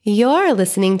You're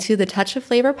listening to the Touch of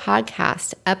Flavor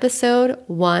podcast, episode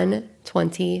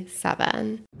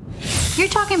 127. You're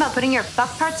talking about putting your fuck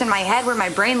parts in my head where my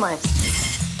brain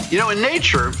lives. You know, in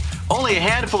nature, only a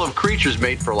handful of creatures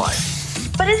mate for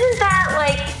life. But isn't that,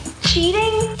 like,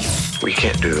 cheating? We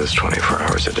can't do this 24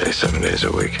 hours a day, 7 days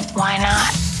a week. Why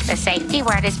not? The safety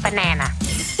word is banana.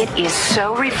 It is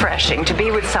so refreshing to be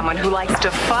with someone who likes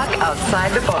to fuck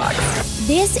outside the box.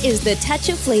 This is the Touch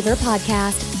of Flavor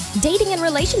podcast. Dating and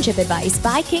relationship advice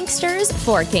by Kinksters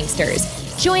for Kinksters.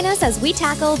 Join us as we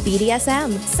tackle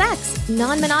BDSM, sex,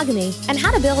 non-monogamy, and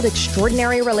how to build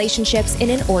extraordinary relationships in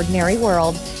an ordinary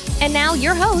world. And now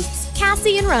your hosts,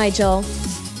 Cassie and Rigel.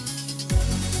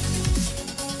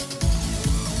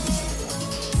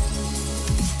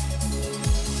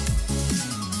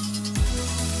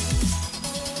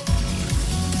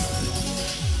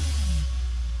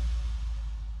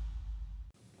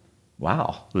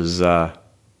 Wow, it was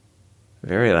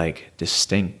very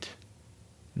distinct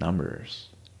numbers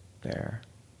there.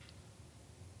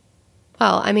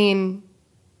 Well, I mean,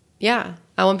 yeah,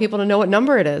 I want people to know what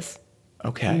number it is.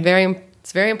 Okay.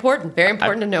 It's very important. Very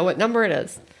important to know what number it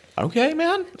is. Okay,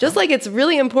 man. Just like it's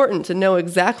really important to know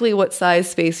exactly what size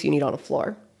space you need on a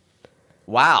floor.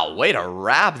 Wow, way to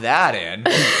wrap that in.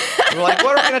 We're like,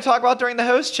 what are we going to talk about during the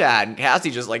host chat? And Cassie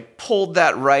just pulled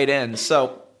that right in.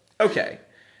 So, okay.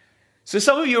 So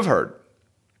some of you have heard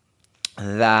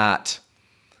that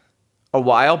a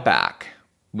while back,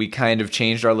 we kind of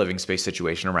changed our living space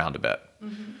situation around a bit,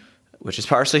 which is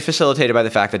partially facilitated by the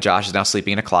fact that Josh is now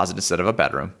sleeping in a closet instead of a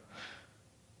bedroom.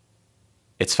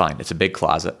 It's fine. It's a big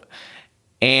closet.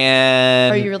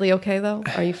 And Are you really okay, though?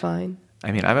 Are you fine?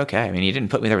 I mean, I'm okay. I mean, you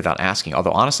didn't put me there without asking.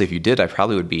 Although, honestly, if you did, I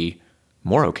probably would be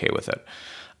more okay with it.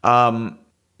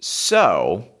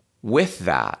 So, with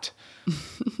that,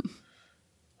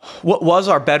 what was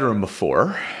our bedroom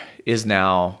before is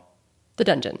now The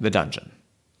dungeon. the dungeon.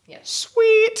 Yes.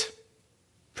 Sweet.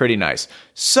 Pretty nice.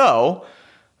 So,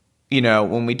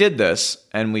 when we did this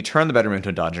and we turned the bedroom into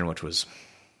a dungeon, which was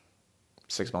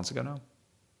 6 months ago now,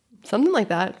 Something like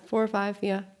that. 4 or 5,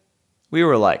 yeah. we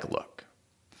were like, look,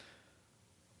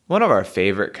 one of our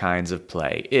favorite kinds of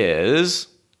play is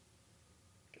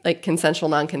Like consensual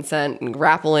non-consent and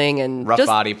grappling and rough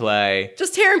body play.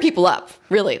 Just tearing people up,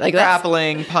 really. Like that's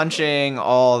Grappling, punching,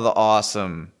 all the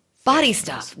awesome body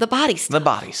stuff. The body stuff. the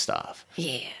body stuff.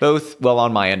 Yeah. Both,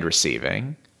 on my end,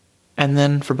 receiving, and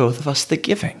then for both of us, the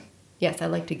giving. Yes, I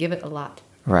like to give it a lot.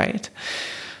 Right?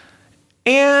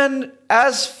 And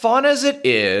as fun as it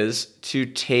is to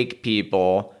take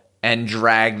people and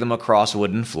drag them across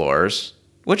wooden floors,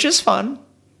 which is fun,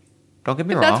 don't get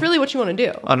me wrong. That's really what you want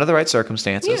to do. Under the right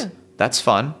circumstances, Yeah. that's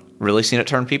fun. Really seen it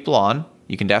turn people on.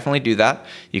 You can definitely do that.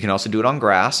 You can also do it on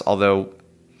grass, although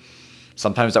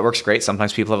sometimes that works great.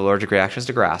 Sometimes people have allergic reactions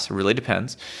to grass. It really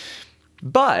depends.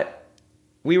 But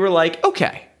we were like,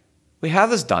 okay, we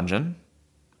have this dungeon,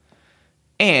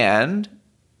 and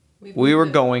we were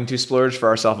going to splurge for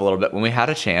ourselves a little bit when we had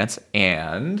a chance,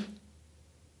 and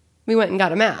We went and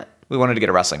got a mat. we wanted to get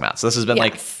a wrestling mat. So this has been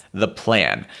Yes. the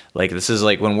plan. This is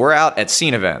when we're out at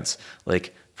scene events,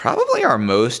 probably our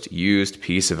most used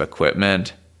piece of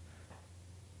equipment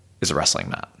is a wrestling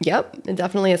mat. Yep, it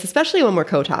definitely is, especially when we're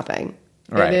co-topping.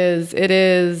 Right. It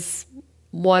is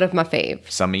one of my faves.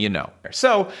 Some of you know.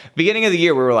 So beginning of the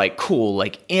year, we were like, cool,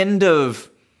 end of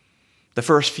the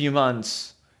first few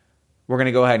months, we're going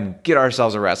to go ahead and get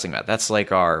ourselves a wrestling mat. That's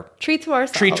our Treat to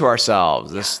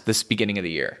ourselves. this beginning of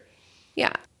the year.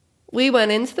 Yeah. We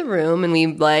went into the room and we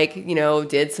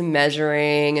did some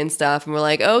measuring and stuff, and we're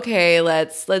like, okay,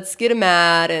 let's get a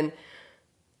mat. And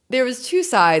there was 2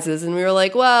 sizes, and we were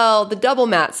like, well, the double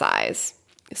mat size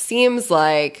seems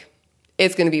like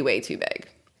it's going to be way too big.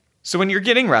 So when you're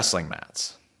getting wrestling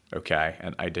mats, okay,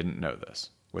 and I didn't know this,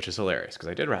 which is hilarious because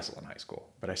I did wrestle in high school,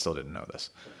 but I still didn't know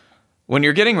this. When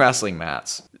you're getting wrestling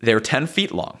mats, they're 10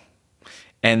 feet long,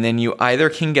 and then you either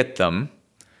can get them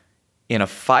in a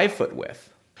 5-foot width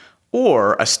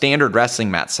or a standard wrestling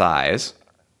mat size.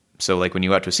 So when you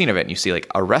go out to a scene event and you see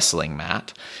a wrestling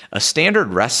mat, a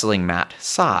standard wrestling mat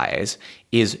size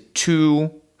is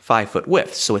 2 5-foot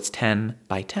widths, so it's 10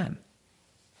 by 10.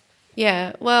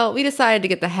 Yeah, well, we decided to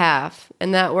get the half,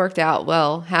 and that worked out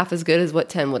well, half as good as what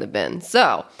 10 would have been.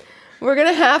 So we're going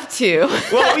to have to.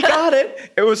 Well, we got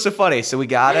it. It was so funny. So we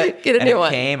got it. Get a and new it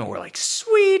one. came, and we're like,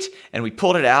 sweet. And we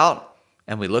pulled it out,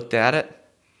 and we looked at it,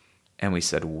 and we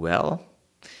said, well,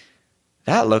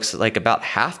 that looks like about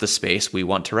half the space we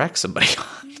want to wreck somebody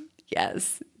on.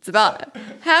 Yes, it's about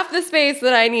half the space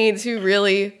that I need to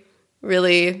really,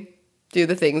 really do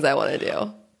the things I want to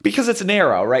do. Because it's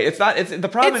narrow, right? It's not. It's the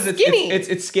problem It's is skinny.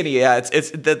 it's skinny. Yeah,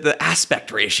 it's the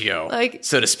aspect ratio, Like-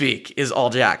 so to speak, is all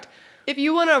jacked. If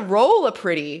you want to roll a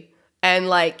pretty and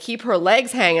like keep her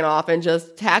legs hanging off and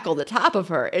just tackle the top of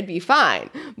her, it'd be fine.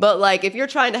 But like if you're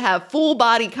trying to have full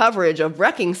body coverage of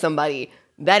wrecking somebody,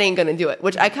 that ain't gonna do it.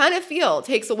 Which I kind of feel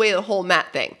takes away the whole mat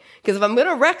thing. Because if I'm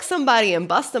gonna wreck somebody and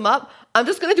bust them up, I'm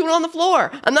just gonna do it on the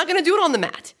floor. I'm not gonna do it on the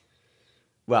mat.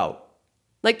 Well,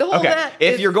 Like the whole okay. mat.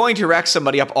 If is- you're going to wreck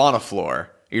somebody up on a floor,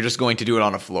 you're just going to do it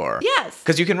on a floor. Yes.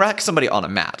 Because you can wreck somebody on a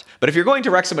mat. But if you're going to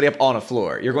wreck somebody up on a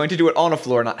floor, you're going to do it on a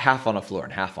floor, not half on a floor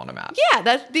and half on a mat. Yeah,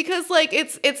 that's because like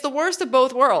it's the worst of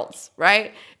both worlds,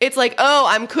 right? It's like, oh,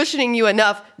 I'm cushioning you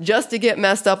enough just to get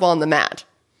messed up on the mat.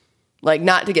 Like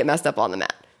not to get messed up on the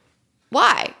mat.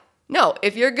 Why? No,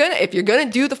 if you're gonna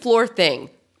do the floor thing,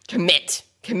 commit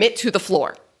to the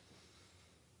floor.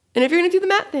 And if you're gonna do the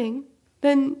mat thing,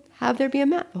 then have there be a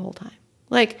mat the whole time.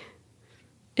 Like,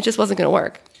 it just wasn't gonna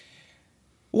work.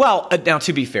 Well, now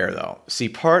to be fair though, see,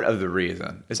 part of the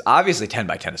reason is obviously 10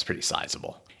 by 10 is pretty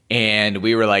sizable. And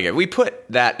we were like, if we put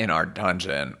that in our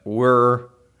dungeon, we're...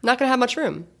 Not gonna have much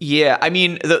room. Yeah, I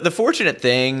mean, the fortunate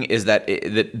thing is that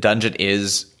the dungeon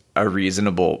is a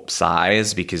reasonable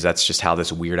size because that's just how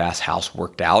this weird-ass house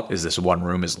worked out, is this one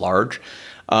room is large.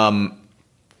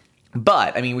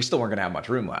 But, I mean, we still weren't going to have much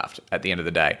room left at the end of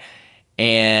the day.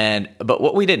 But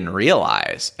what we didn't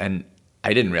realize, and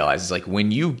I didn't realize, is like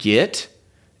when you get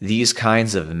these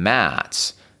kinds of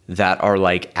mats that are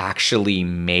like actually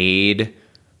made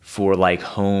for like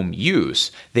home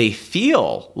use, they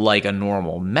feel like a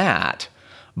normal mat,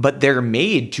 but they're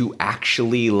made to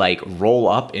actually like roll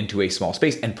up into a small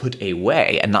space and put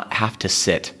away and not have to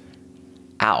sit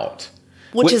out.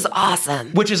 Which is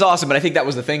awesome. Which is awesome, but I think that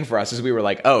was the thing for us is we were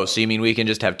like, oh, so you mean we can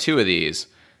just have 2 of these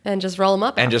And just roll them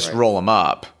up. and just afterwards. roll them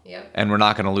up, Yep. and we're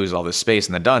not going to lose all this space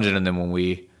in the dungeon, and then when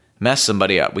we mess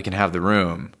somebody up, we can have the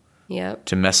room Yep.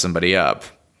 to mess somebody up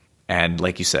and,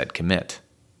 like you said, commit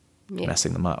Yeah.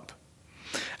 messing them up.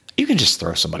 You can just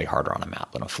throw somebody harder on a mat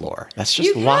than a floor. That's just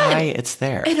You can. why it's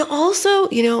there. And also,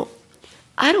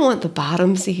 I don't want the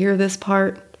bottoms to hear this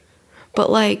part, but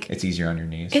like, It's easier on your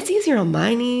knees. it's easier on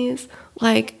my knees.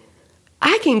 Like,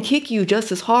 I can kick you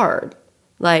just as hard,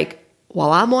 like,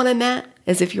 while I'm on a mat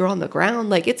as if you're on the ground.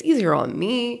 Like, it's easier on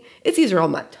me. It's easier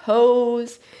on my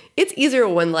toes. It's easier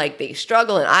when, like, they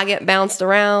struggle and I get bounced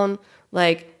around.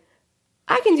 Like,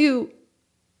 I can do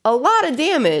a lot of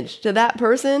damage to that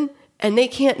person and they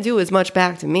can't do as much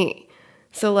back to me.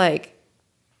 So, like,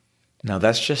 No,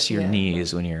 that's just your Yeah.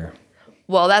 knees when you're...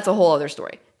 well, that's a whole other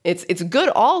story. It's good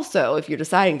also if you're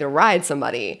deciding to ride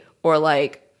somebody or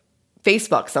like face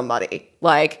fuck somebody.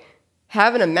 Like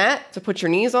having a mat to put your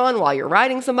knees on while you're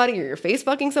riding somebody or you're face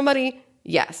fucking somebody.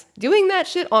 Yes. Doing that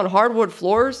shit on hardwood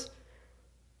floors,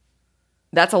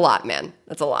 that's a lot, man.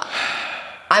 That's a lot.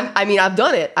 I've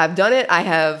done it. I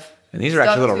have. And these are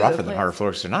actually a little stuck rougher to the than place. hardwood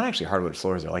floors. They're not actually hardwood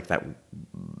floors. They're like that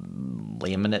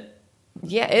laminate.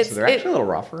 Yeah, So they're actually a little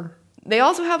rougher. They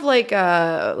also have like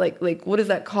what is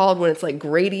that called when it's like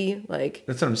grady? Like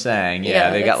That's what I'm saying. Yeah,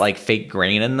 Yeah, they got it's- like fake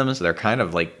grain in them, so they're kind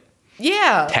of like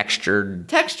yeah, textured.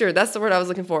 texture. That's the word I was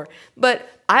looking for. But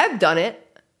I've done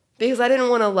it because I didn't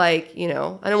want to I didn't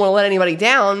want to let anybody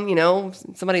down.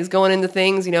 Somebody's going into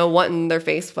things, wanting their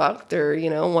face fucked or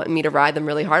wanting me to ride them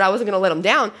really hard. I wasn't going to let them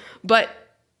down, but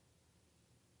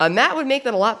a mat would make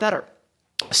that a lot better.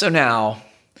 So now,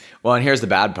 well, and here's the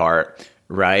bad part,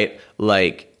 right?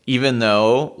 Like, even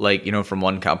though, from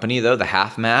one company, though, the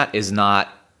half mat is not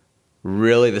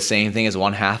really the same thing as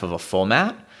one half of a full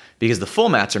mat because the full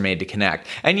mats are made to connect.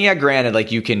 And yeah,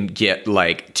 granted, you can get,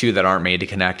 2 that aren't made to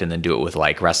connect and then do it with,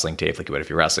 wrestling tape like you would if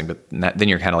you're wrestling. But then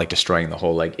you're kind of, destroying the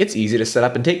whole, it's easy to set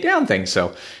up and take down thing.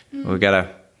 So we got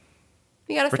to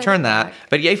You got to return that.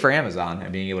 But yay for Amazon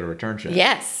and being able to return shit.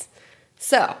 Yes.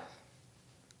 So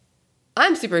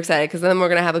I'm super excited because then we're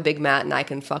going to have a big mat and I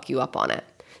can fuck you up on it.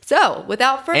 So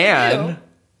without further And, ado,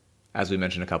 as we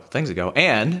mentioned a couple things ago,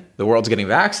 and the world's getting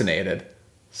vaccinated.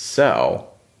 So,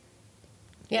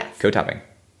 yes. go tapping.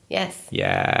 Yes.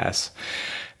 Yes.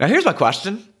 Now, here's my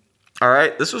question. All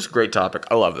right. This was a great topic.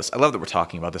 I love this. I love that we're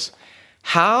talking about this.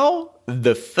 How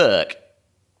the fuck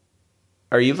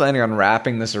are you planning on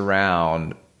wrapping this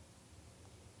around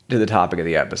to the topic of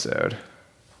the episode?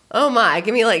 Oh my,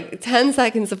 give me 10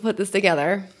 seconds to put this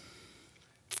together.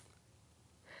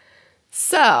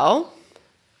 So,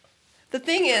 the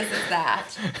thing is that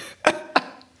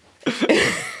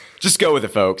Just go with it,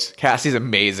 folks. Cassie's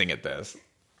amazing at this.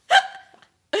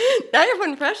 now you're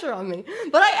putting pressure on me.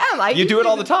 But I am. You do it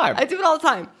all the time. I do it all the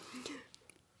time.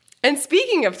 And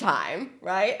speaking of time,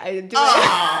 right? I do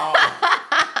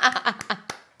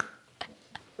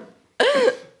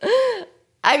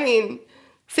I mean,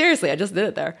 seriously, I just did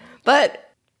it there.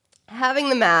 But having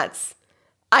the mats,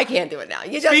 I can't do it now.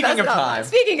 You just Speaking messed of it up. time.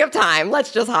 Speaking of time,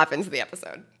 let's just hop into the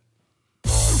episode.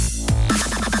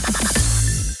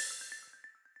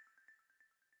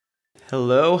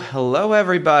 Hello,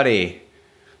 everybody.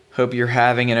 Hope you're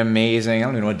having an amazing, I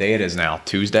don't even know what day it is now.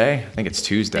 Tuesday? I think it's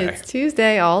Tuesday. It's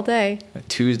Tuesday all day.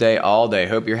 Tuesday all day.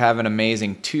 Hope you're having an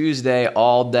amazing Tuesday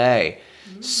all day.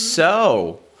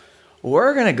 So,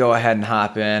 we're going to go ahead and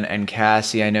hop in. And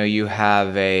Cassie, I know you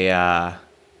have a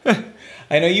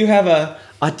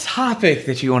topic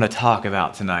that you want to talk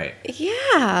about tonight.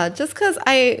 Yeah, just because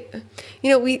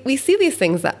we see these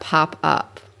things that pop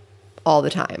up all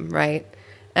the time, right?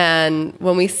 And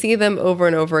when we see them over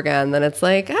and over again, then it's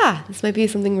like, this might be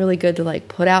something really good to like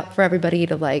put out for everybody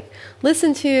to like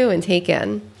listen to and take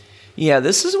in. Yeah,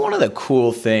 this is one of the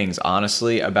cool things,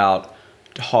 honestly, about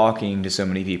talking to so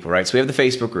many people, right? So we have the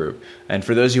Facebook group. And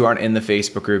for those who aren't in the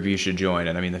Facebook group, you should join.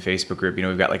 And I mean, the Facebook group,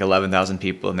 we've got like 11,000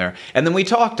 people in there. And then we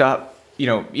talked up,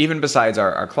 even besides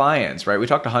our clients, right? We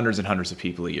talk to hundreds and hundreds of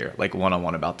people a year, like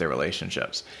one-on-one about their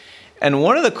relationships. And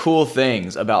one of the cool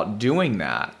things about doing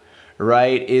that,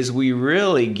 right, is we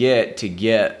really get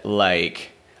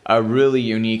like a really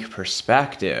unique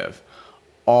perspective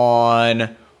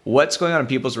on what's going on in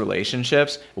people's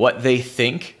relationships, what they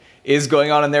think is going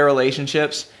on in their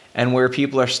relationships, and where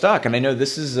people are stuck. And I know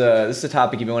this is a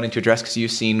topic you've been wanting to address because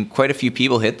you've seen quite a few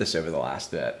people hit this over the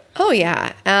last bit. Oh,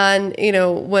 yeah. And,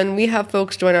 when we have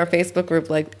folks join our Facebook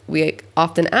group, like we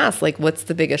often ask, like, what's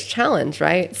the biggest challenge,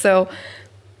 right? So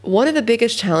one of the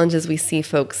biggest challenges we see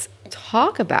folks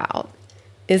talk about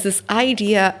is this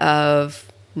idea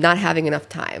of not having enough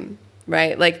time,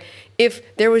 right? Like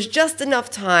if there was just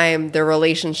enough time, their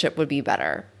relationship would be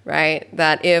better, right?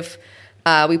 That if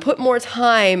we put more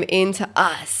time into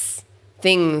us,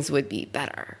 things would be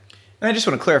better. And I just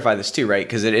want to clarify this too, right?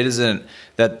 Because it isn't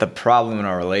that the problem in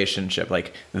our relationship,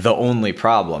 like the only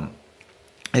problem,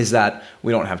 is that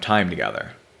we don't have time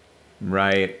together,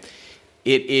 right?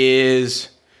 It is,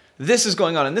 this is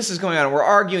going on and this is going on, and we're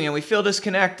arguing and we feel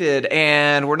disconnected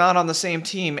and we're not on the same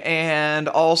team, and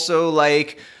also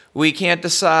like we can't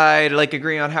decide, like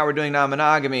agree on how we're doing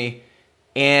non-monogamy.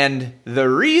 And the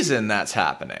reason that's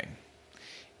happening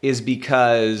is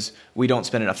because we don't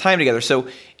spend enough time together. So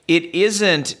it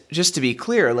isn't, just to be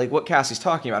clear, like what Cassie's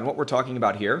talking about and what we're talking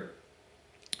about here,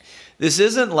 this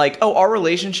isn't like, our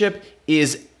relationship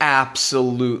is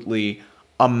absolutely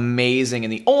amazing,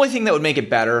 and the only thing that would make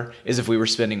it better is if we were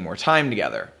spending more time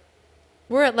together.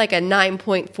 We're at like a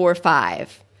 9.45,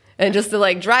 and just to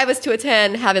like drive us to a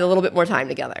 10, having a little bit more time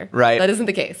together. Right. That isn't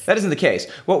the case. That isn't the case.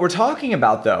 What we're talking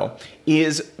about, though,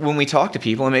 is when we talk to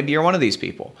people, and maybe you're one of these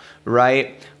people,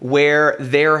 right, where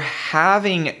they're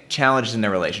having challenges in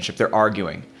their relationship, they're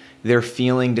arguing, they're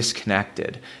feeling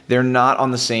disconnected, they're not on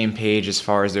the same page as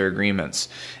far as their agreements,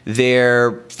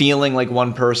 they're feeling like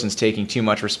one person's taking too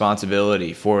much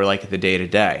responsibility for like the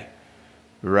day-to-day,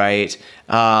 right?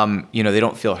 They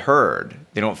don't feel heard,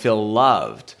 they don't feel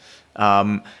loved,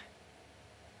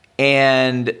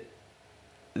 and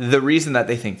the reason that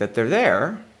they think that they're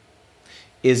there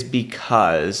is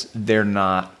because they're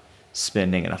not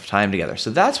spending enough time together. So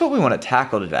that's what we want to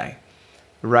tackle today,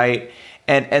 right?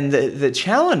 And the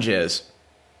challenge is,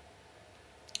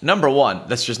 number one,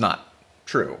 that's just not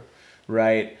true,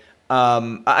 right?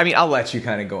 I'll let you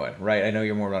kind of go in, right? I know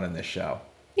you're more running this show.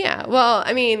 Yeah, well,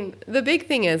 the big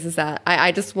thing is that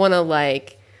I just want to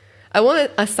I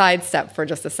want to sidestep for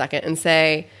just a second and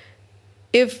say,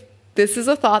 if this is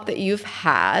a thought that you've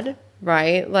had,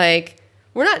 right? Like,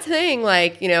 we're not saying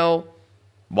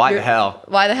why the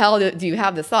hell do you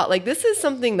have this thought? Like, this is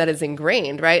something that is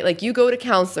ingrained, right? Like, you go to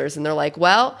counselors and they're like,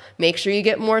 well, make sure you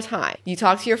get more time. You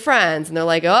talk to your friends and they're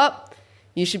like,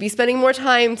 you should be spending more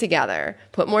time together.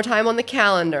 Put more time on the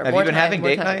calendar. Have you been having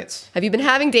date nights? Have you been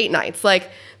having date nights? Like,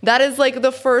 that is like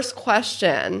the first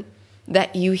question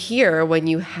that you hear when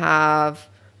you have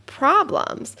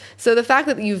problems. So the fact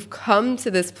that you've come to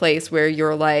this place where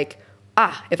you're like,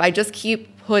 if I just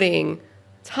keep putting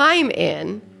time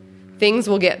in, things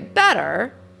will get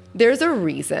better. There's a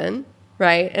reason,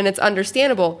 right? And it's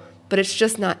understandable, but it's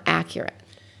just not accurate.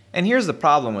 And here's the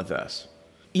problem with this.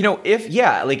 If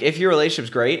your relationship's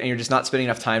great and you're just not spending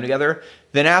enough time together,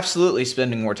 then absolutely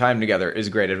spending more time together is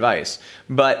great advice.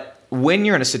 But when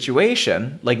you're in a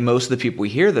situation, like most of the people we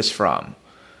hear this from,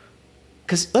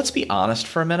 because let's be honest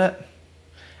for a minute,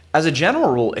 as a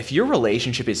general rule, if your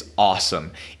relationship is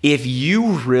awesome, if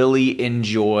you really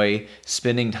enjoy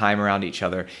spending time around each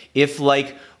other, if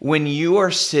like when you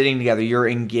are sitting together, you're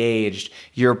engaged,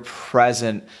 you're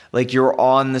present, like you're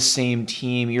on the same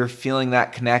team, you're feeling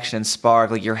that connection and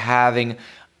spark, like you're having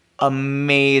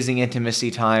amazing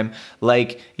intimacy time,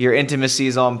 like your intimacy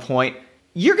is on point,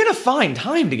 you're going to find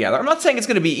time together. I'm not saying it's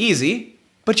going to be easy,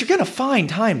 but you're going to find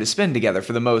time to spend together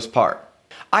for the most part.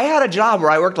 I had a job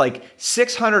where I worked like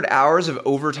 600 hours of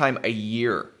overtime a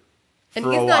year. And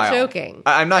he's not joking.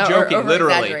 I'm not joking,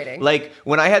 literally. Exaggerating. Like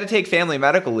when I had to take family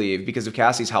medical leave because of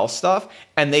Cassie's health stuff,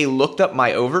 and they looked up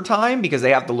my overtime because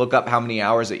they have to look up how many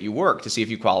hours that you work to see if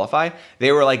you qualify.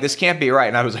 They were like, this can't be right.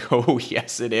 And I was like, oh,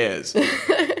 yes, it is.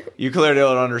 You clearly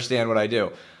don't understand what I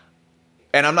do.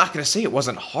 And I'm not going to say it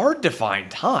wasn't hard to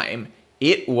find time.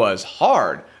 It was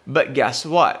hard. But guess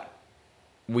what?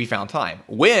 We found time.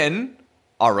 When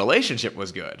our relationship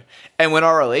was good. And when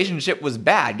our relationship was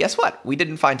bad, guess what? We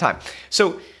didn't find time.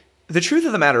 So the truth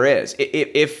of the matter is,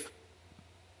 if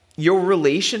your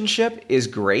relationship is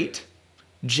great,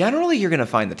 generally you're going to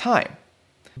find the time.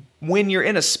 When you're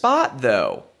in a spot,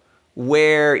 though,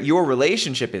 where your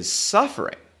relationship is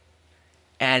suffering,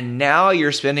 and now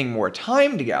you're spending more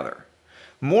time together,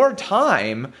 more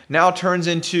time now turns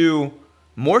into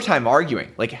more time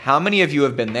arguing. Like, how many of you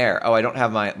have been there? Oh, I don't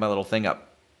have my little thing up.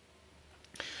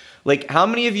 Like, how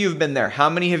many of you have been there? How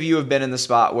many of you have been in the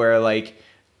spot where, like,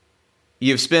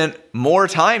 you've spent more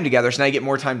time together, so now you get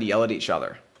more time to yell at each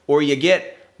other? Or you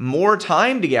get more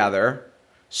time together,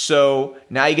 so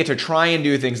now you get to try and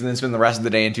do things and then spend the rest of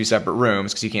the day in two separate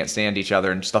rooms because you can't stand each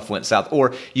other and stuff went south.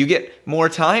 Or you get more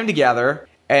time together,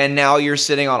 and now you're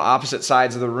sitting on opposite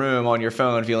sides of the room on your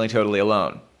phone feeling totally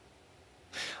alone.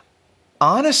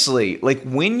 Honestly, like,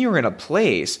 when you're in a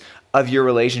place of your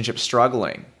relationship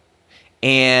struggling,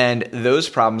 and those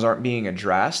problems aren't being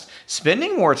addressed,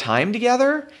 spending more time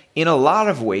together in a lot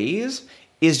of ways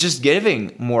is just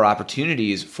giving more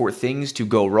opportunities for things to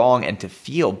go wrong and to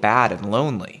feel bad and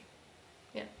lonely.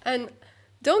 Yeah. And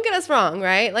don't get us wrong,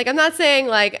 right? Like, I'm not saying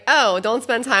like, oh, don't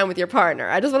spend time with your partner.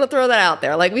 I just want to throw that out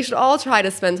there. Like, we should all try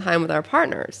to spend time with our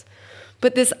partners.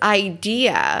 But this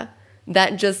idea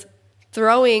that just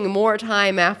throwing more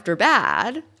time after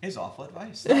bad is awful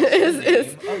advice.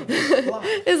 Is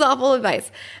awful advice.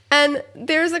 And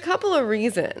there's a couple of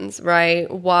reasons,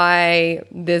 right, why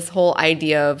this whole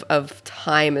idea of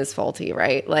time is faulty,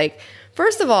 right? Like,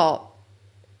 first of all,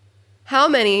 how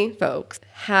many folks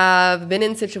have been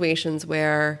in situations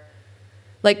where,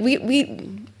 like,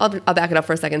 I'll back it up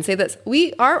for a second and say this.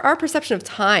 Our perception of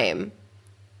time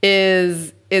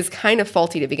is kind of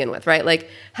faulty to begin with, right? Like,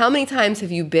 how many times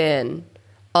have you been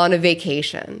on a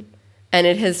vacation and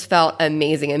it has felt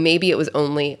amazing, and maybe it was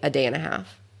only a day and a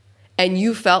half, and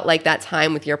you felt like that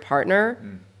time with your partner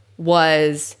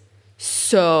was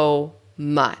so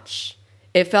much.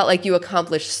 It felt like you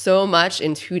accomplished so much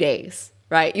in 2 days,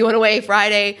 right? You went away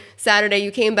Friday, Saturday,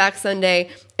 you came back Sunday,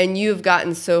 and you've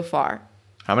gotten so far.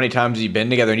 How many times have you been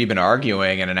together and you've been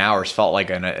arguing and an hour's felt like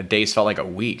a day's felt like a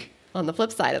week? On the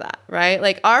flip side of that, right?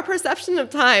 Like, our perception of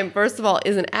time, first of all,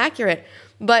 isn't accurate,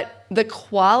 but the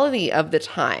quality of the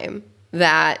time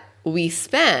that we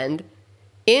spend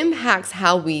impacts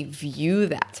how we view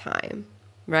that time,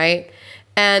 right?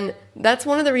 And that's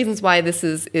one of the reasons why this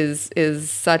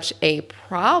is such a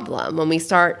problem when we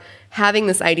start having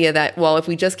this idea that, well, if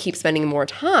we just keep spending more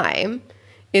time,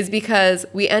 is because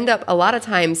we end up a lot of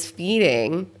times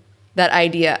feeding that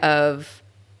idea of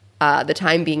the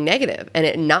time being negative and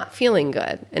it not feeling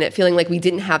good and it feeling like we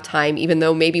didn't have time even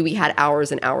though maybe we had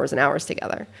hours and hours and hours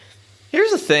together.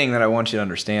 Here's the thing that I want you to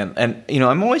understand. And,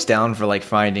 I'm always down for like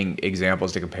finding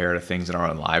examples to compare to things in our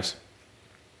own lives.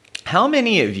 How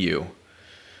many of you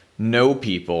know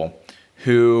people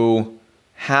who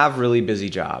have really busy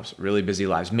jobs, really busy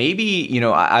lives? Maybe,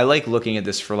 I like looking at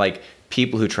this for like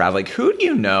people who travel. Like, who do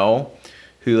you know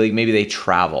who like maybe they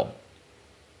travel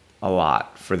a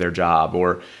lot for their job?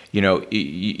 Or,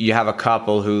 you have a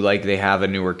couple who like they have a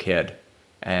newer kid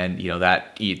and,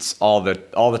 that eats all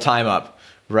the time up.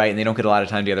 Right, and they don't get a lot of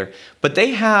time together, but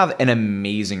they have an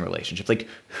amazing relationship. Like,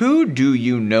 who do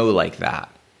you know like that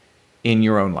in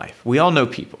your own life? We all know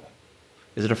people.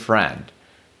 Is it a friend?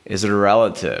 Is it a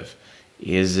relative?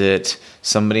 Is it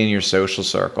somebody in your social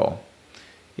circle?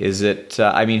 Is it,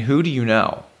 who do you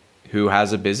know who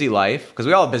has a busy life? Because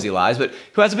we all have busy lives, but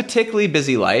who has a particularly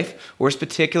busy life or is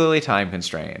particularly time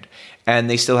constrained, and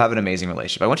they still have an amazing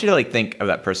relationship. I want you to like think of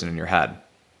that person in your head.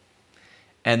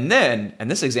 And then, and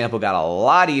this example got a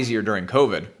lot easier during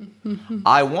COVID,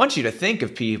 I want you to think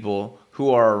of people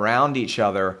who are around each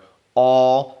other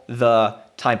all the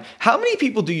time. How many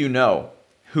people do you know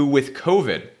who with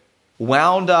COVID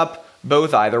wound up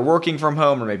both either working from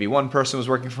home or maybe one person was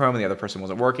working from home and the other person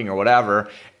wasn't working or whatever,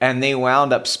 and they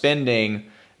wound up spending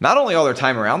not only all their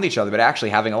time around each other, but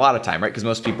actually having a lot of time, right? Because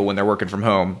most people, when they're working from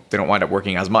home, they don't wind up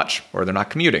working as much or they're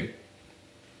not commuting.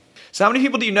 So how many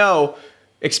people do you know,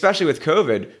 especially with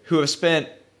COVID, who have spent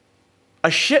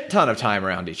a shit ton of time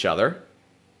around each other,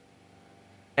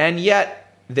 and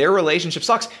yet their relationship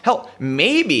sucks? Hell,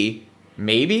 maybe,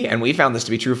 and we found this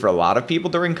to be true for a lot of people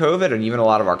during COVID, and even a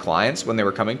lot of our clients when they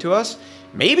were coming to us,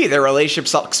 maybe their relationship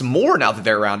sucks more now that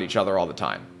they're around each other all the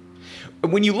time.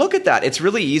 When you look at that, it's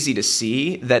really easy to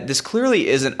see that this clearly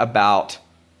isn't about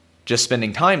just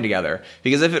spending time together.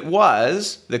 Because if it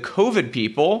was, the COVID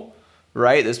people,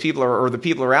 right, those people or the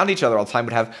people around each other all the time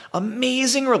would have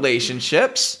amazing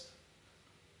relationships.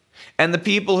 And the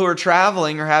people who are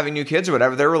traveling or having new kids or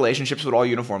whatever, their relationships would all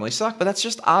uniformly suck. But that's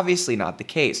just obviously not the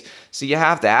case. So you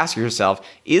have to ask yourself,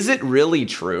 is it really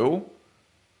true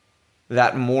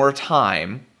that more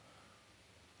time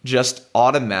just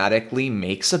automatically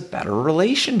makes a better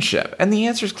relationship? And the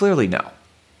answer is clearly no.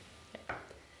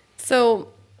 So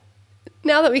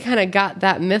now that we kind of got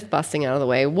that myth busting out of the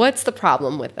way, what's the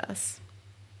problem with this,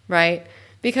 right?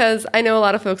 Because I know a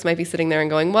lot of folks might be sitting there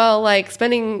and going, well, like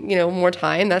spending, more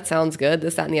time, that sounds good,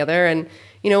 this, that, and the other. And,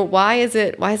 why is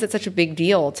it such a big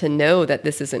deal to know that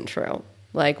this isn't true?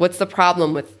 Like, what's the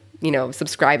problem with,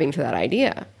 subscribing to that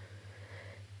idea?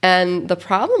 And the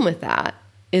problem with that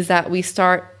is that we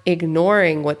start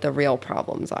ignoring what the real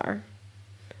problems are.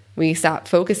 We stop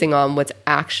focusing on what's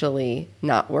actually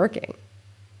not working.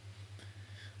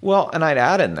 Well, and I'd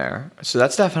add in there, so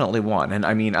that's definitely one. And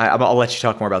I mean, I'll let you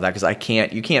talk more about that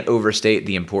because you can't overstate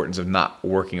the importance of not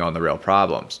working on the real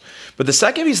problems. But the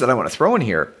second piece that I want to throw in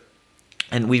here,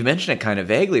 and we've mentioned it kind of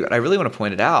vaguely, but I really want to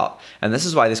point it out, and this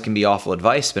is why this can be awful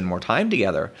advice, spend more time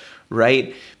together,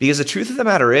 right? Because the truth of the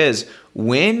matter is,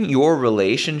 when your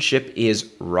relationship is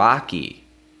rocky,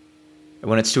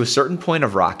 when it's to a certain point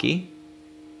of rocky,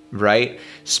 right?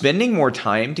 Spending more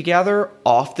time together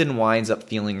often winds up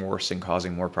feeling worse and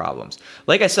causing more problems.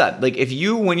 Like I said, like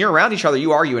when you're around each other,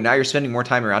 you argue, and now you're spending more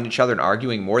time around each other and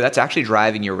arguing more, that's actually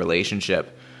driving your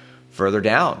relationship further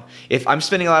down. If I'm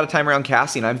spending a lot of time around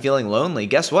Cassie and I'm feeling lonely,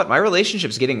 guess what? My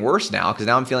relationship's getting worse now because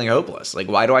now I'm feeling hopeless. Like,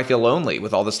 why do I feel lonely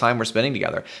with all this time we're spending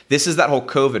together? This is that whole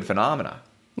COVID phenomena.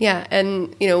 Yeah,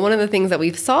 and one of the things that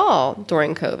we saw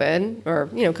during COVID, or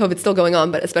COVID's still going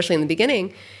on, but especially in the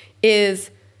beginning,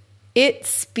 is it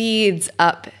speeds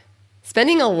up.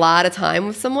 Spending a lot of time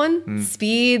with someone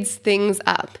speeds things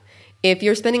up. If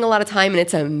you're spending a lot of time and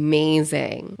it's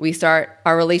amazing,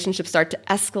 our relationships start to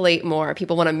escalate more.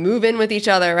 People want to move in with each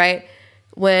other, right?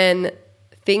 When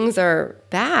things are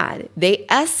bad, they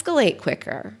escalate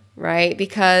quicker, right?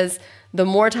 Because the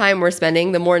more time we're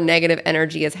spending, the more negative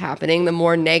energy is happening, the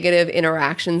more negative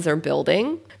interactions are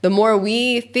building, the more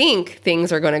we think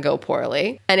things are going to go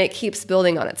poorly, and it keeps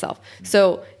building on itself.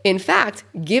 So, in fact,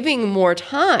 giving more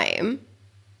time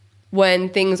when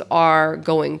things are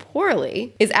going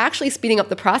poorly is actually speeding up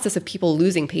the process of people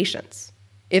losing patience.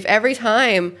 If every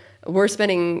time we're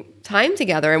spending time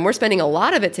together and we're spending a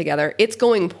lot of it together, it's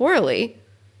going poorly,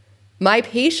 my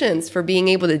patience for being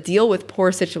able to deal with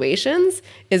poor situations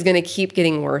is going to keep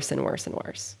getting worse and worse and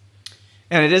worse.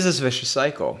 And it is this vicious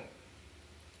cycle,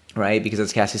 right? Because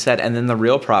as Cassie said, and then the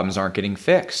real problems aren't getting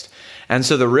fixed. And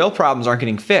so the real problems aren't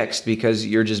getting fixed because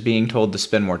you're just being told to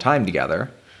spend more time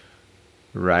together,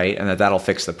 right? And that'll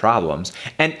fix the problems.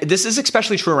 And this is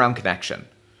especially true around connection,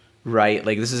 right?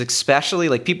 Like this is especially,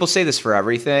 like people say this for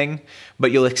everything,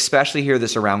 but you'll especially hear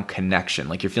this around connection.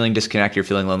 Like you're feeling disconnected, you're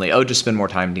feeling lonely. Oh, just spend more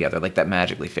time together. Like that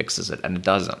magically fixes it, and it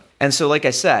doesn't. And so like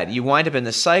I said, you wind up in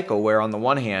this cycle where on the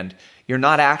one hand, you're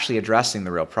not actually addressing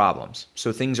the real problems.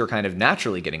 So things are kind of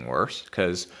naturally getting worse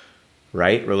because,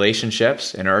 right,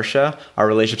 relationships, inertia, our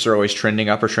relationships are always trending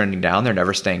up or trending down. They're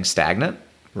never staying stagnant,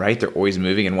 right? They're always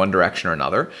moving in one direction or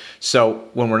another. So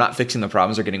when we're not fixing the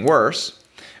problems, they're getting worse.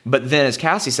 But then, as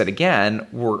Cassie said again,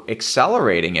 we're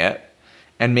accelerating it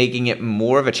and making it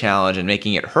more of a challenge and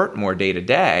making it hurt more day to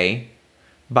day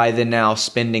by then now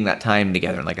spending that time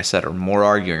together. And like I said, or more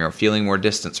arguing or feeling more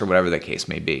distance or whatever the case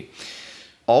may be.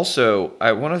 Also,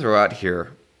 I want to throw out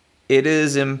here, it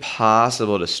is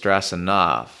impossible to stress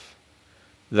enough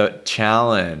the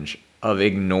challenge of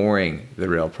ignoring the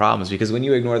real problems. Because when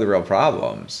you ignore the real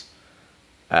problems,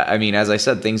 I mean, as I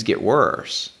said, things get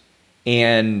worse.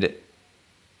 And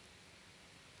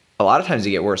a lot of times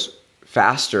they get worse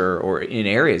faster or in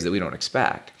areas that we don't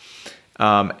expect.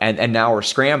 And now we're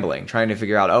scrambling, trying to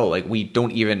figure out, like we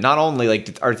don't even, not only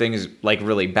like are things like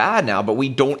really bad now, but we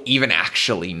don't even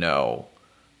actually know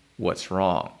what's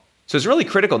wrong. So it's really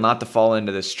critical not to fall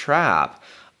into this trap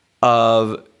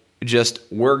of just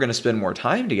we're going to spend more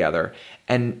time together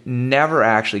and never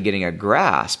actually getting a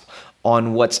grasp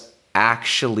on what's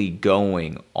actually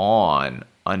going on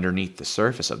underneath the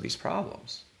surface of these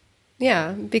problems.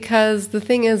 Yeah, because the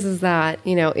thing is that,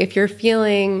 if you're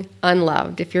feeling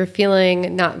unloved, if you're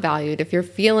feeling not valued, if you're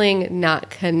feeling not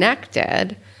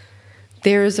connected,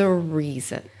 there's a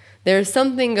reason. There's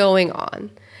something going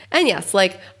on. And yes,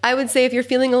 I would say if you're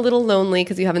feeling a little lonely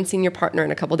because you haven't seen your partner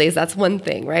in a couple days, that's one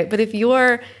thing, right? But if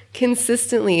you're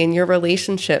consistently in your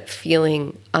relationship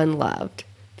feeling unloved,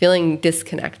 feeling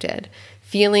disconnected,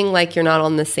 feeling like you're not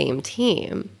on the same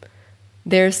team,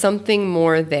 there's something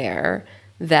more there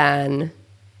than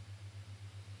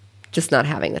just not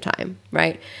having the time,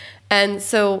 right? And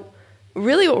so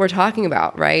really what we're talking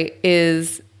about, right,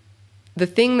 is the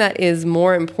thing that is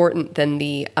more important than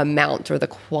the amount or the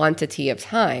quantity of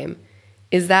time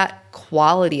is that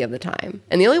quality of the time.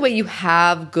 And the only way you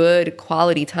have good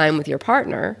quality time with your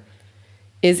partner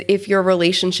is if your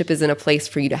relationship is in a place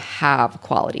for you to have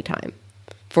quality time,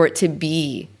 for it to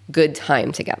be good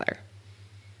time together.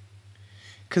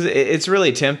 Because it's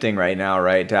really tempting right now,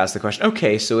 right, to ask the question,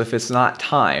 okay, so if it's not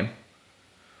time,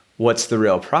 what's the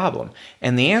real problem?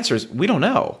 And the answer is, we don't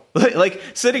know. Like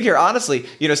sitting here, honestly,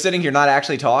 sitting here not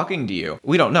actually talking to you,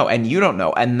 we don't know, and you don't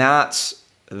know. And that's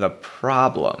the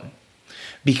problem.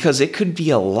 Because it could be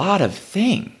a lot of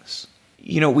things.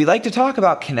 We like to talk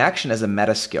about connection as a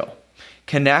meta skill.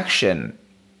 Connection,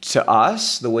 to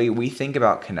us, the way we think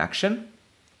about connection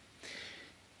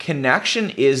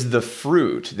is the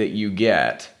fruit that you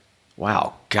get.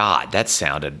 Wow, God, that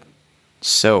sounded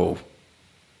so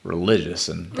religious,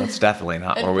 and that's definitely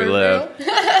not where we live.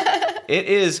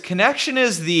 Connection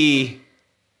is the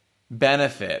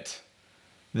benefit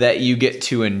that you get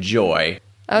to enjoy.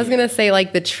 I was going to say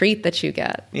the treat that you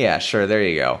get. Yeah, sure, there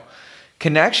you go.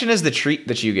 Connection is the treat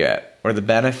that you get, or the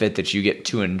benefit that you get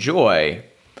to enjoy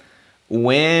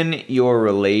when your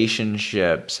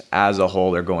relationships as a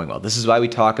whole are going well. This is why we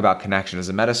talk about connection as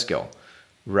a meta skill,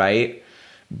 right?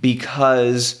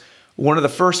 Because one of the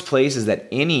first places that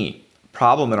any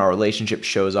problem in our relationship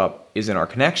shows up is in our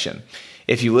connection.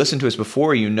 If you listen to us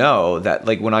before, you know that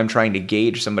when I'm trying to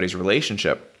gauge somebody's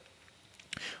relationship,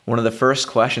 one of the first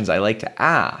questions I like to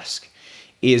ask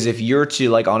is if you're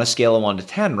to, on a scale of 1 to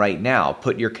 10 right now,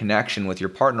 put your connection with your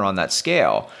partner on that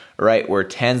scale, right, where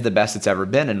 10's the best it's ever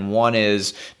been, and 1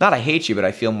 is, not I hate you, but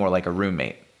I feel more like a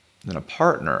roommate than a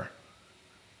partner.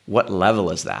 What level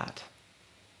is that?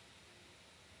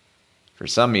 For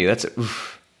some of you, that's a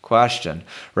question,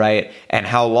 right? And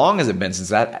how long has it been since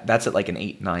that's at an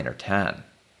 8, 9, or 10?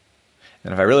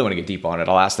 And if I really want to get deep on it,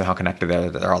 I'll ask them how connected they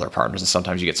are to their other partners, and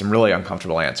sometimes you get some really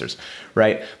uncomfortable answers,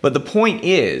 right? But the point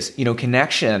is,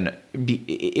 connection,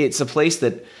 it's a place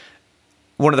that,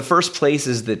 one of the first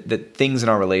places that things in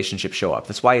our relationship show up.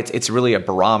 That's why it's really a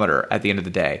barometer at the end of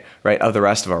the day, right, of the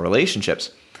rest of our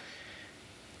relationships.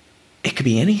 It could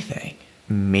be anything.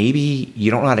 Maybe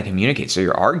you don't know how to communicate, so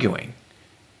you're arguing,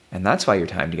 and that's why your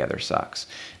time together sucks.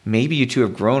 Maybe you two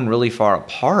have grown really far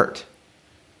apart,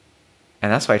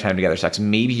 and that's why time together sucks.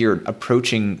 Maybe you're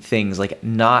approaching things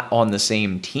not on the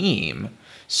same team,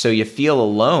 so you feel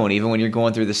alone even when you're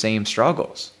going through the same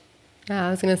struggles. Yeah,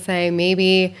 I was going to say,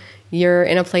 maybe you're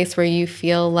in a place where you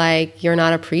feel like you're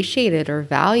not appreciated or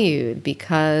valued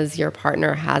because your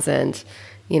partner hasn't,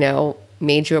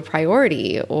 made you a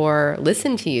priority or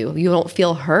listened to you. You don't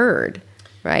feel heard,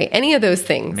 right? Any of those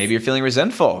things. Maybe you're feeling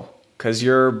resentful because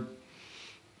you're,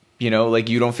 you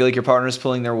don't feel like your partner's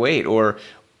pulling their weight, or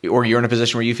you're in a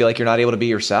position where you feel like you're not able to be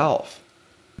yourself.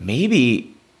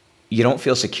 Maybe you don't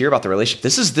feel secure about the relationship.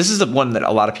 This is the one that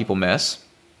a lot of people miss,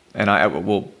 and I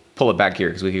will pull it back here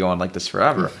because we could go on like this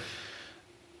forever.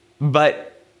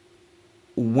 But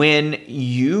when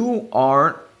you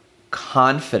aren't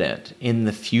confident in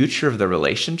the future of the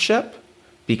relationship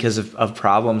because of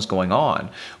problems going on,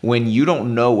 when you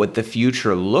don't know what the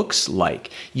future looks like,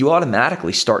 you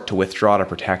automatically start to withdraw to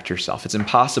protect yourself. It's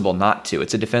impossible not to.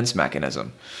 It's a defense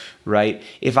mechanism, right?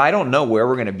 If I don't know where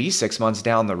we're going to be 6 months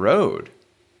down the road,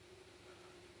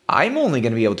 I'm only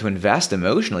going to be able to invest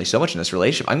emotionally so much in this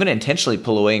relationship. I'm going to intentionally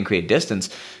pull away and create distance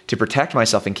to protect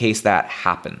myself in case that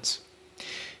happens.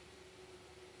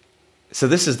 So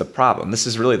this is the problem. This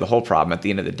is really the whole problem at the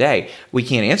end of the day. We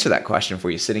can't answer that question for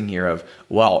you sitting here of,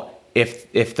 well,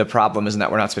 if the problem isn't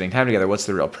that we're not spending time together, what's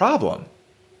the real problem?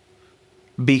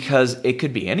 Because it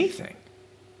could be anything.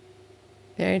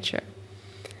 Very true.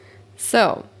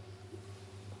 So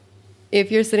if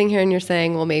you're sitting here and you're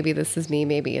saying, well, maybe this is me,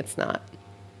 maybe it's not,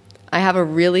 I have a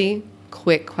really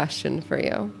quick question for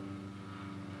you.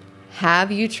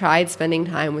 Have you tried spending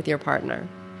time with your partner?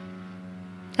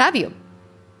 Have you?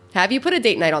 Have you put a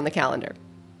date night on the calendar?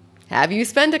 Have you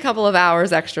spent a couple of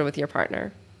hours extra with your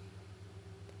partner?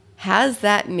 Has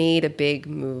that made a big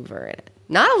mover in it?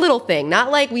 Not a little thing. Not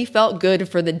like we felt good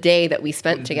for the day that we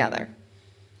spent together.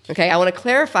 Okay, I want to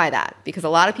clarify that because a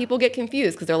lot of people get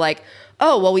confused because they're like,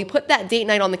 oh, well, we put that date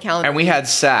night on the calendar. And we had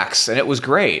sex, and it was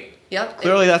great. Yep.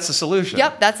 Clearly, that's the solution.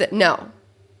 Yep, that's it. No.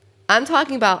 I'm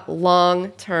talking about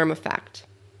long-term effect,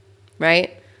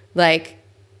 right? Like,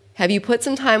 have you put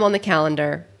some time on the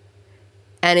calendar,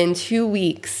 and in 2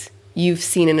 weeks, you've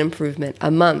seen an improvement?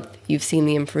 A month, you've seen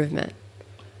the improvement.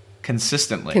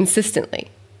 Consistently.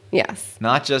 Yes.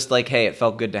 Not just like, hey, it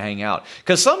felt good to hang out.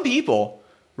 Because some people,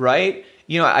 right?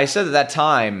 You know, I said that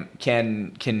time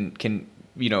can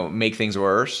make things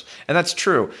worse, and that's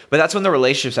true. But that's when the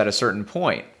relationship's at a certain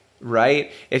point,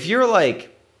 right? If you're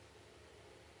like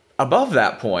above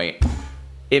that point,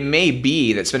 it may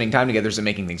be that spending time together isn't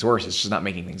making things worse. It's just not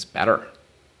making things better,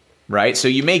 right? So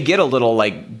you may get a little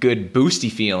like good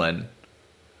boosty feeling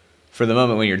for the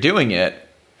moment when you're doing it,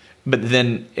 but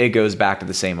then it goes back to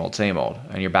the same old,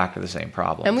 and you're back to the same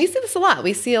problem. And we see this a lot.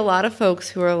 We see a lot of folks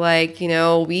who are like,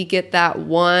 we get that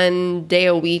one day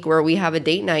a week where we have a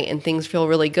date night and things feel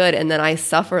really good, and then I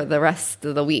suffer the rest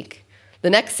of the week.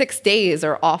 The next 6 days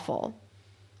are awful.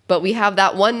 But we have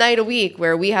that one night a week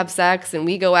where we have sex and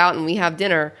we go out and we have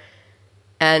dinner,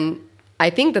 and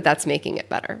I think that that's making it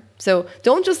better. So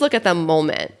don't just look at the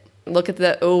moment. Look at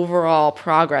the overall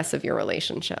progress of your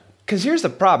relationship. Because here's the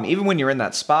problem. Even when you're in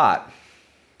that spot,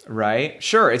 right?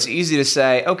 Sure, it's easy to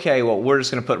say, okay, well, we're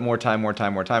just going to put more time.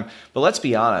 But let's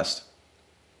be honest.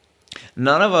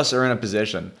 None of us are in a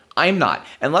position. I'm not.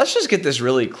 And let's just get this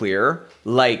really clear.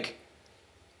 Like,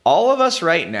 all of us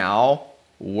right now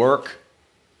work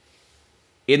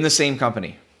in the same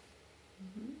company,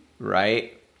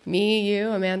 right? Me, you,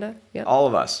 Amanda. Yep. All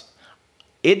of us.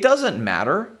 It doesn't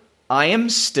matter. I am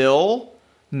still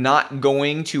not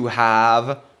going to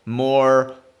have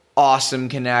more awesome,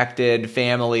 connected,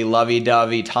 family,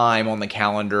 lovey-dovey time on the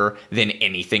calendar than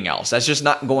anything else. That's just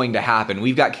not going to happen.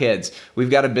 We've got kids.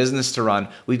 We've got a business to run.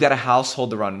 We've got a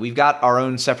household to run. We've got our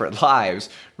own separate lives,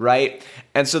 right?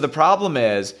 And so the problem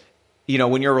is,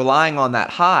 when you're relying on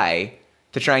that high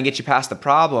to try and get you past the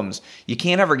problems, you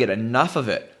can't ever get enough of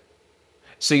it.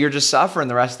 So you're just suffering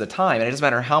the rest of the time. And it doesn't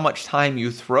matter how much time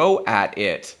you throw at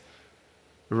it,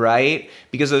 right?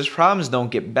 Because those problems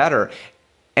don't get better.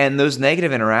 And those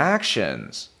negative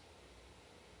interactions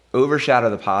overshadow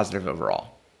the positive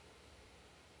overall.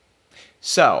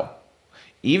 So,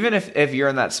 even if you're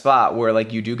in that spot where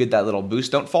like you do get that little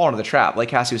boost, don't fall into the trap. Like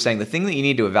Cassie was saying, the thing that you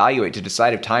need to evaluate to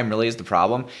decide if time really is the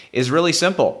problem is really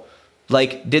simple.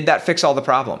 Like, did that fix all the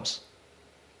problems?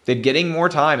 Did getting more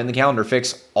time in the calendar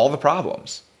fix all the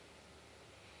problems?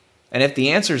 And if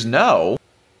the answer is no,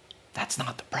 that's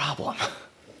not the problem.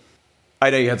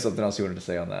 I know you had something else you wanted to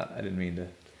say on that. I didn't mean to.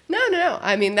 No.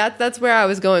 I mean, that's where I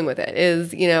was going with it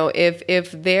is,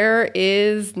 if there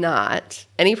is not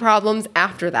any problems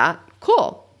after that,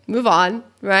 cool, move on,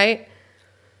 right?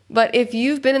 But if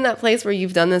you've been in that place where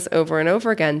you've done this over and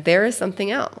over again, there is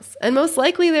something else. And most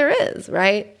likely there is,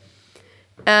 right?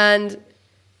 And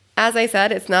as I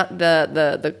said, it's not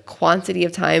the quantity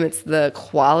of time, it's the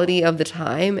quality of the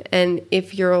time. And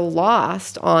if you're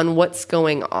lost on what's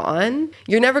going on,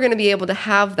 you're never going to be able to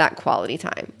have that quality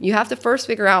time. You have to first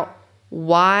figure out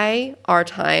why our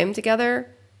time together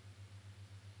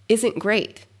isn't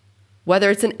great.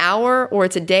 Whether it's an hour or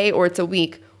it's a day or it's a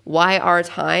week, why our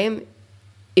time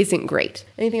isn't great.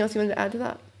 Anything else you wanted to add to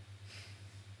that?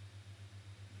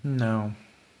 No.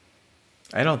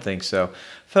 I don't think so.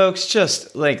 Folks,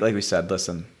 just like we said,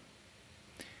 listen.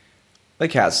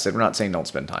 Like Cass said, we're not saying don't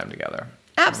spend time together.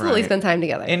 Absolutely, right? Spend time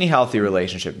together. Any healthy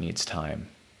relationship needs time.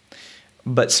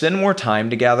 But spend more time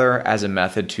together as a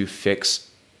method to fix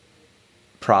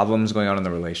problems going on in the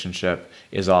relationship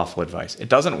is awful advice. It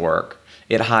doesn't work.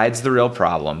 It hides the real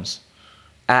problems.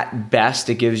 At best,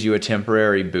 it gives you a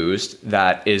temporary boost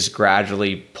that is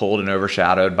gradually pulled and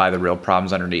overshadowed by the real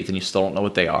problems underneath, and you still don't know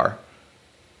what they are.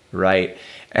 Right?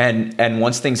 And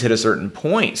once things hit a certain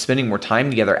point, spending more time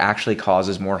together actually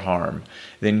causes more harm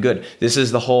than good. This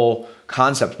is the whole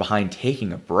concept behind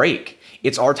taking a break.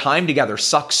 It's our time together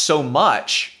sucks so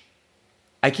much,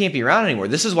 I can't be around anymore.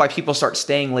 This is why people start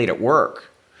staying late at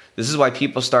work. This is why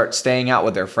people start staying out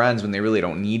with their friends when they really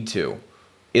don't need to,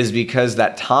 is because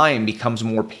that time becomes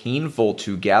more painful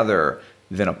together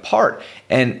than apart.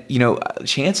 And,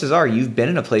 chances are you've been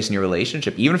in a place in your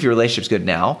relationship, even if your relationship's good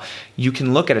now, you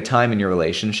can look at a time in your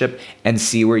relationship and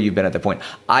see where you've been at that point.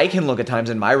 I can look at times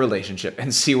in my relationship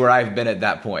and see where I've been at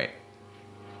that point.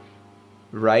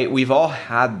 Right? We've all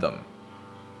had them.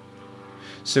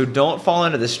 So don't fall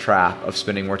into this trap of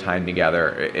spending more time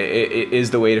together. It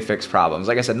is the way to fix problems.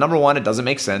 Like I said, number one, it doesn't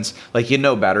make sense. Like, you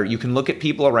know better. You can look at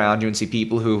people around you and see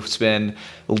people who spend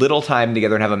little time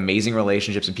together and have amazing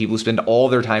relationships, and people who spend all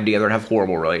their time together and have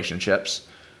horrible relationships.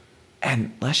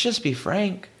 And let's just be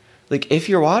frank. Like, if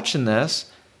you're watching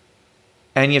this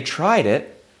and you've tried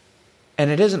it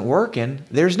and it isn't working,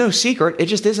 there's no secret. It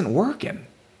just isn't working,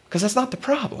 because that's not the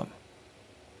problem.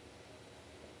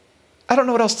 I don't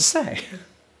know what else to say.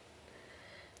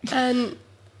 And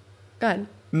go ahead.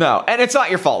 No, and it's not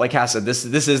your fault. Like Cass said, this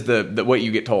is the what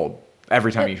you get told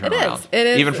every time you turn around. It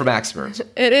is. Even from experts.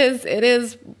 It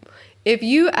is. If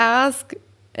you ask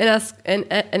an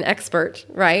expert,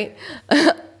 right,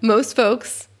 most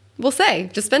folks will say,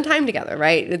 just spend time together,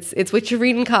 right? It's what you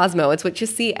read in Cosmo. It's what you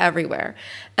see everywhere.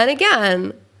 And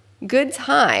again, good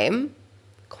time,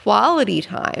 quality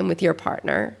time with your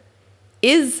partner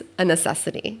is a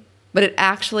necessity, but it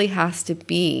actually has to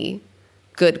be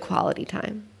good quality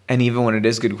time. And even when it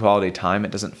is good quality time,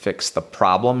 it doesn't fix the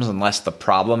problems unless the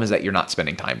problem is that you're not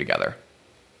spending time together.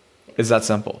 It's that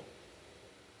simple.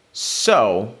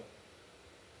 So,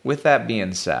 with that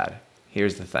being said,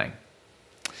 here's the thing.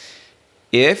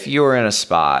 If you're in a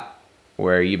spot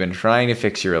where you've been trying to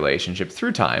fix your relationship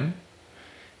through time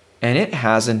and it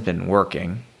hasn't been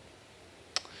working,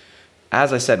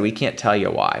 as I said, we can't tell you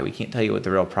why. We can't tell you what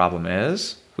the real problem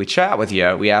is. If we chat with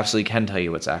you, we absolutely can tell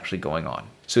you what's actually going on.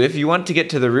 So if you want to get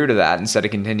to the root of that instead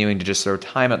of continuing to just throw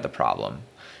time at the problem,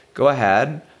 go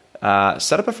ahead,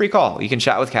 set up a free call. You can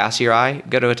chat with Cassie or I.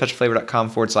 Go to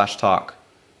atouchoflavor.com/talk.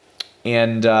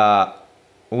 And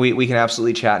we can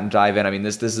absolutely chat and dive in. I mean,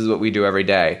 this is what we do every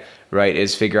day, right,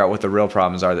 is figure out what the real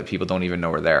problems are that people don't even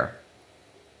know are there.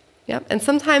 Yep. And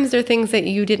sometimes there are things that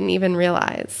you didn't even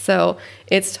realize. So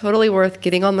it's totally worth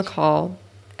getting on the call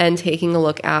and taking a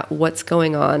look at what's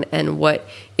going on and what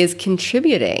is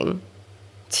contributing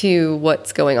to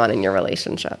what's going on in your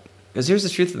relationship. Because here's the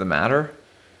truth of the matter,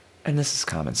 and this is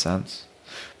common sense,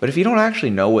 but if you don't actually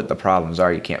know what the problems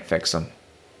are, you can't fix them.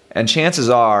 And chances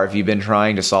are, if you've been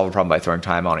trying to solve a problem by throwing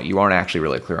time on it, you aren't actually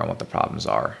really clear on what the problems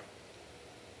are.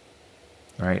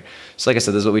 Right? So like I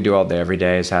said, this is what we do all day, every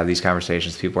day, is have these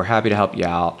conversations with people. We're happy to help you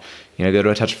out. You know, go to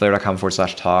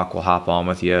atouchoflavor.com/talk. We'll hop on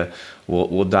with you.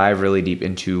 We'll dive really deep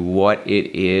into what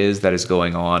it is that is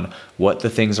going on, what the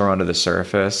things are under the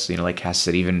surface. You know, like Cass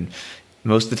said, even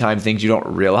most of the time things you don't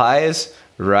realize,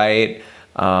 right?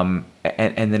 And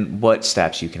then what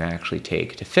steps you can actually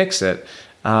take to fix it.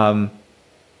 And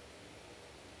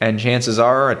chances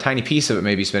are a tiny piece of it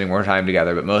may be spending more time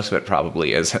together, but most of it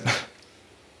probably isn't.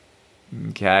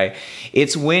 Okay?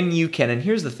 It's when you can, and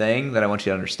here's the thing that I want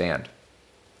you to understand.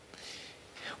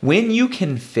 When you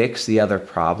can fix the other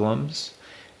problems,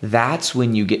 that's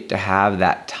when you get to have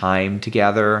that time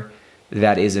together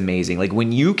that is amazing. Like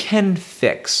when you can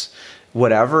fix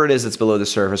whatever it is that's below the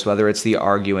surface, whether it's the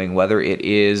arguing, whether it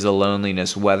is the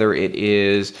loneliness, whether it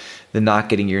is the not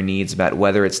getting your needs met,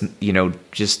 whether it's, you know,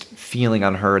 just feeling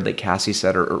unheard, like Cassie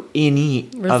said, or any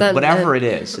of whatever it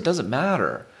is, it doesn't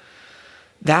matter.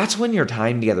 That's when your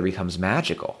time together becomes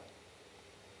magical.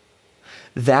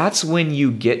 That's when you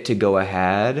get to go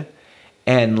ahead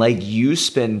and like you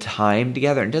spend time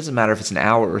together. It doesn't matter if it's an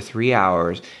hour or 3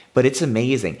 hours, but it's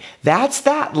amazing. That's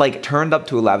that like turned up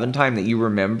to 11 time that you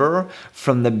remember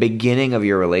from the beginning of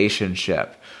your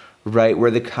relationship, right?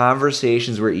 Where the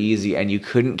conversations were easy and you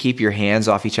couldn't keep your hands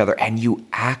off each other and you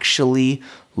actually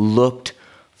looked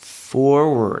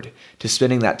forward to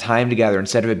spending that time together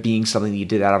instead of it being something that you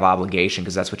did out of obligation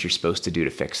because that's what you're supposed to do to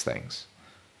fix things.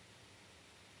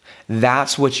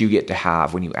 That's what you get to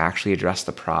have when you actually address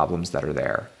the problems that are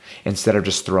there instead of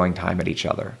just throwing time at each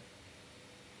other.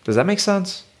 Does that make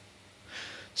sense?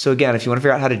 So again, if you want to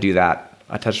figure out how to do that,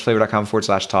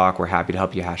 atouchoflavor.com/talk. We're happy to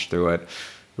help you hash through it,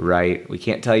 right? We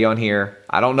can't tell you on here.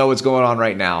 I don't know what's going on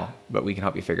right now, but we can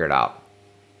help you figure it out.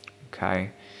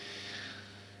 Okay?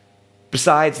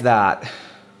 Besides that,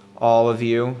 all of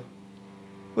you,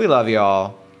 we love you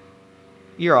all.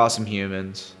 You're awesome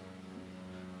humans.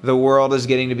 The world is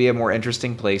getting to be a more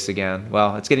interesting place again.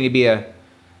 Well, it's getting to be a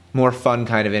more fun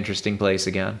kind of interesting place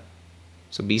again.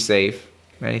 So be safe.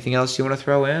 Anything else you want to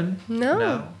throw in?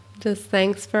 No. Just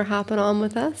thanks for hopping on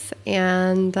with us.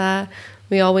 And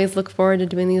we always look forward to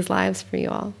doing these lives for you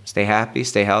all. Stay happy,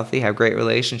 stay healthy, have great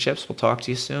relationships. We'll talk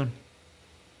to you soon.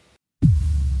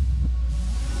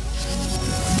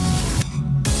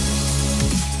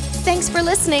 Thanks for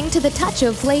listening to the Touch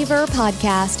of Flavor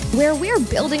podcast, where we're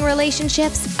building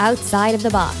relationships outside of the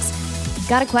box.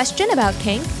 Got a question about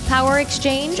kink, power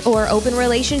exchange, or open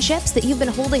relationships that you've been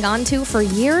holding on to for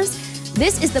years?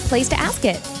 This is the place to ask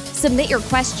it. Submit your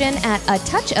question at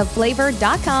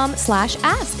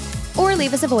atouchofflavor.com/ask or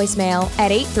leave us a voicemail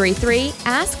at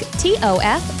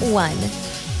 833-ASK-TOF1.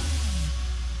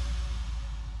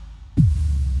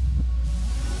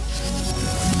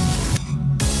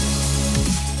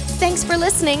 Thanks for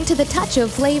listening to the Touch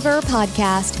of Flavor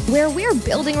podcast, where we're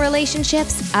building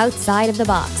relationships outside of the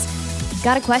box.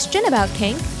 Got a question about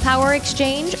kink, power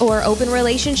exchange, or open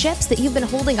relationships that you've been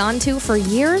holding on to for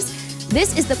years?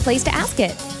 This is the place to ask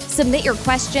it. Submit your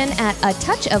question at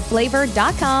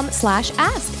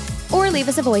atouchofflavor.com/ask or leave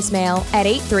us a voicemail at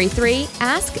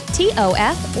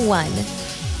 833-ASK-TOF1.